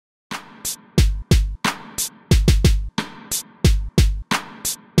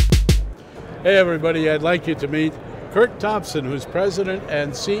Hey everybody, I'd like you to meet Kurt Thompson, who's President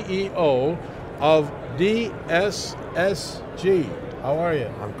and CEO of DSSG. How are you?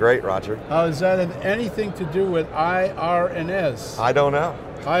 I'm great, Roger. Does that have anything to do with IR&S? I don't know.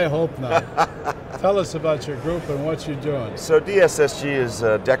 I hope not. Tell us about your group and what you're doing. So DSSG is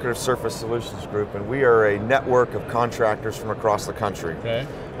Decorative Surfaces Solutions Group, and we are a network of contractors from across the country. Okay.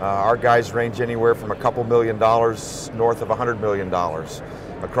 Our guys range anywhere from a couple $1 million north of $100 million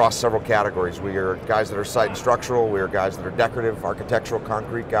across several categories. We are guys that are site and structural, we are guys that are decorative, architectural,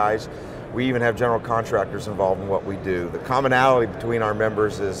 concrete guys. We even have general contractors involved in what we do. The commonality between our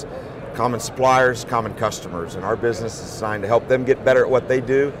members is common suppliers, common customers, and our business is designed to help them get better at what they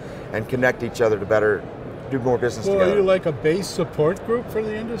do and connect each other to do more business together. Are you like a base support group for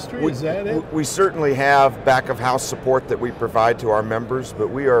the industry? Is that it? We certainly have back of house support that we provide to our members, but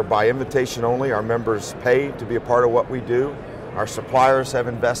we are by invitation only. Our members pay to be a part of what we do. Our suppliers have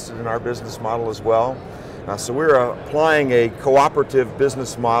invested in our business model as well. So we're applying a cooperative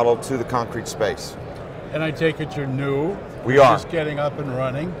business model to the concrete space. And I take it you're new. We are. Just getting up and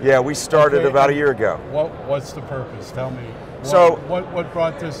running. Yeah, we started about a year ago. What's the purpose? Tell me. What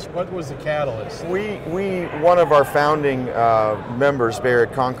brought this? What was the catalyst? One of our founding members,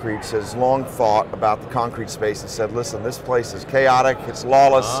 Barrett Concretes, has long thought about the concrete space and said, listen, this place is chaotic, it's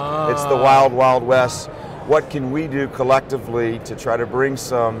lawless, it's the wild, wild west. What can we do collectively to try to bring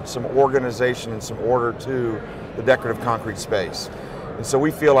some organization and some order to the decorative concrete space? And so we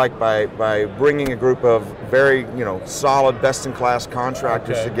feel like by bringing a group of very solid, best-in-class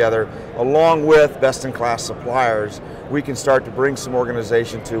contractors together, along with best-in-class suppliers, we can start to bring some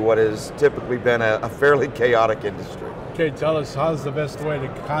organization to what has typically been a fairly chaotic industry. Okay, tell us, how's the best way to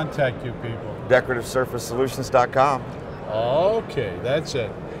contact you people? DecorativeSurfacesSolutions.com. Okay, that's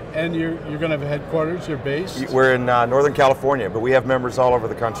it. And you're going to have headquarters, you're based? We're in Northern California, but we have members all over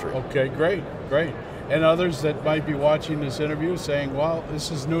the country. Okay, great, great. And others that might be watching this interview saying, well,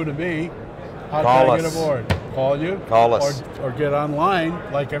 this is new to me, how can I get aboard? Call you? Call us. Or get online,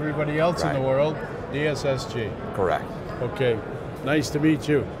 like everybody else in the world, DSSG. Correct. Okay, nice to meet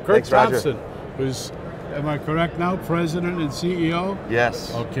you. Kurt Thompson, who's, am I correct now, President and CEO?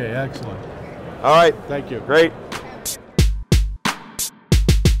 Yes. Okay, excellent. All right. Thank you. Great.